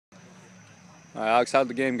All right, Alex, how'd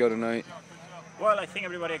the game go tonight? Well, I think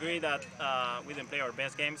everybody agreed that we didn't play our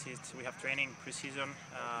best games. We have training pre-season.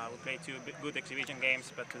 We played two good exhibition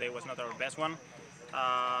games, but today was not our best one.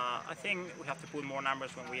 I think we have to put more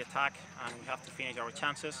numbers when we attack, and we have to finish our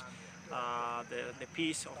chances. The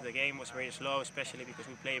pace of the game was very slow, especially because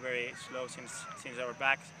we play very slow since our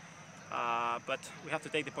backs. But we have to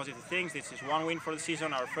take the positive things. This is one win for the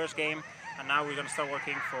season, our first game, and now we're going to start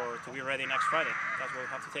working to be ready next Friday. That's what we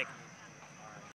have to take.